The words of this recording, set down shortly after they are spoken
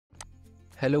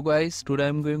Hello guys, today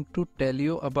I'm going to tell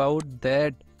you about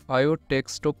that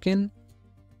IOTeX token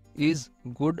is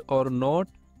good or not.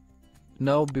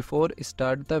 Now before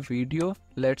start the video,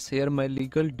 let's hear my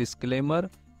legal disclaimer.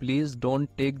 Please don't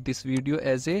take this video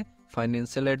as a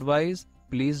financial advice.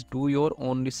 Please do your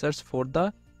own research for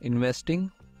the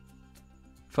investing.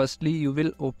 Firstly, you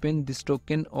will open this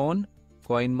token on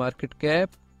CoinMarketCap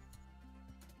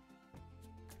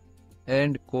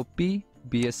and copy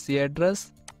BSC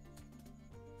address.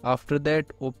 After that,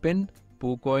 open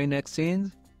PooCoin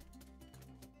exchange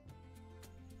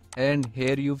and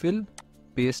here you will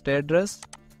paste address.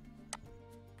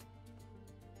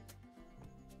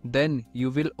 Then you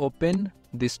will open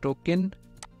this token.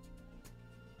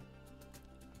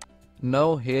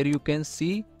 Now here you can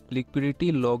see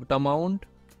liquidity logged amount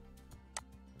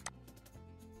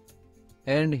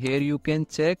and here you can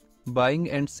check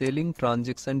buying and selling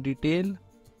transaction detail.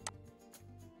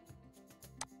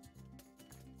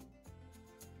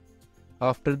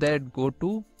 After that, go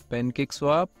to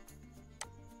PancakeSwap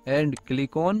and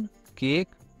click on Cake.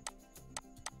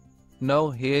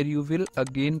 Now here you will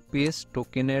again paste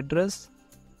token address.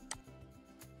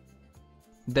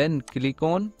 Then click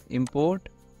on Import.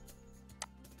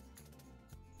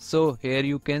 So here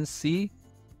you can see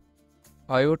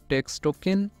IOTeX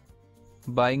token.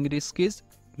 Buying risk is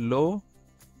low.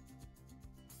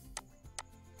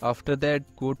 After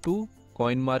that, go to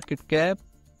CoinMarketCap.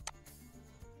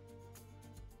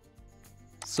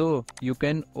 So you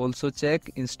can also check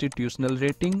institutional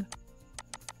rating.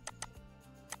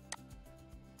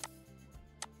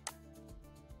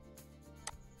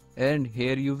 And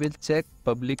here you will check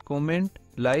public comment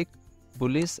like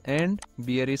bullish and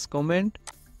bearish comment.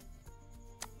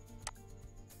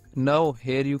 Now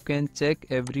here you can check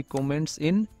every comments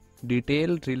in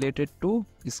detail related to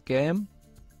scam.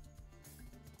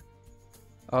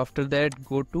 After that,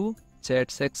 go to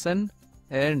chat section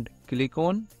and click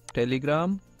on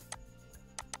Telegram.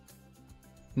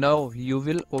 Now you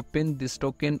will open this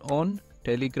token on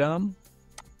Telegram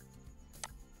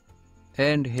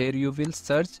and here you will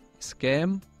search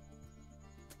scam.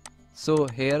 So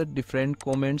here different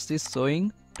comments is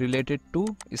showing related to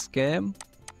scam.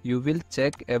 You will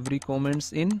check every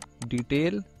comments in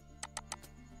detail.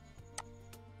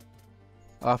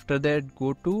 After that,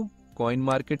 go to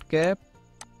CoinMarketCap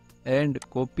and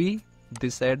copy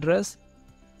this address.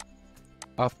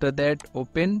 After that,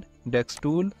 open DEX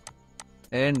tool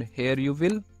and here you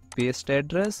will paste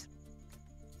address.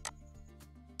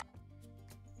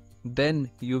 Then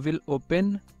you will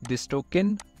open this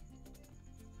token.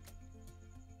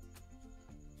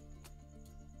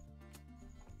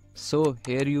 So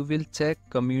here you will check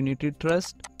community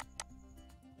trust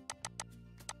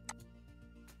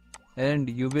and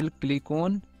you will click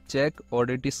on check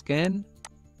audit scan.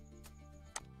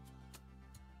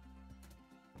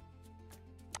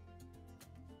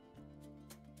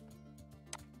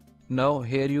 Now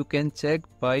here you can check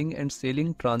buying and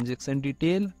selling transaction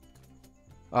detail.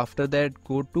 After that,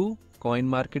 go to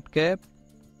CoinMarketCap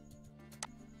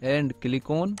and click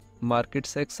on market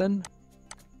section.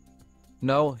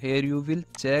 Now here you will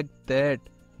check that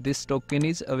this token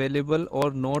is available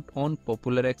or not on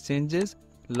popular exchanges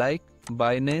like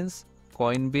Binance,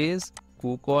 Coinbase,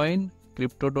 KuCoin,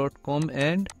 Crypto.com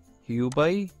and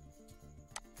Huobi.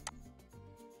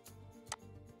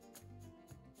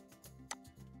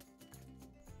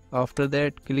 After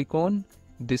that, click on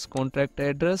this contract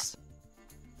address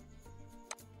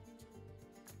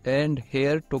and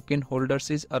here token holders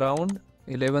is around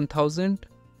 11,000.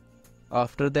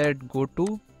 After that, go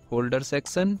to holder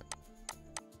section.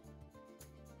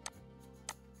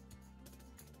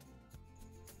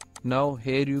 Now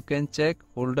here you can check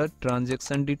holder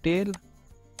transaction detail.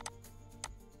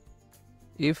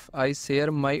 If I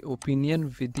share my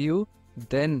opinion with you,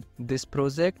 then this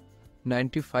project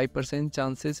 95%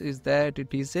 chances is that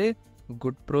it is a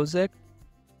good project.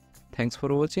 Thanks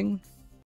for watching.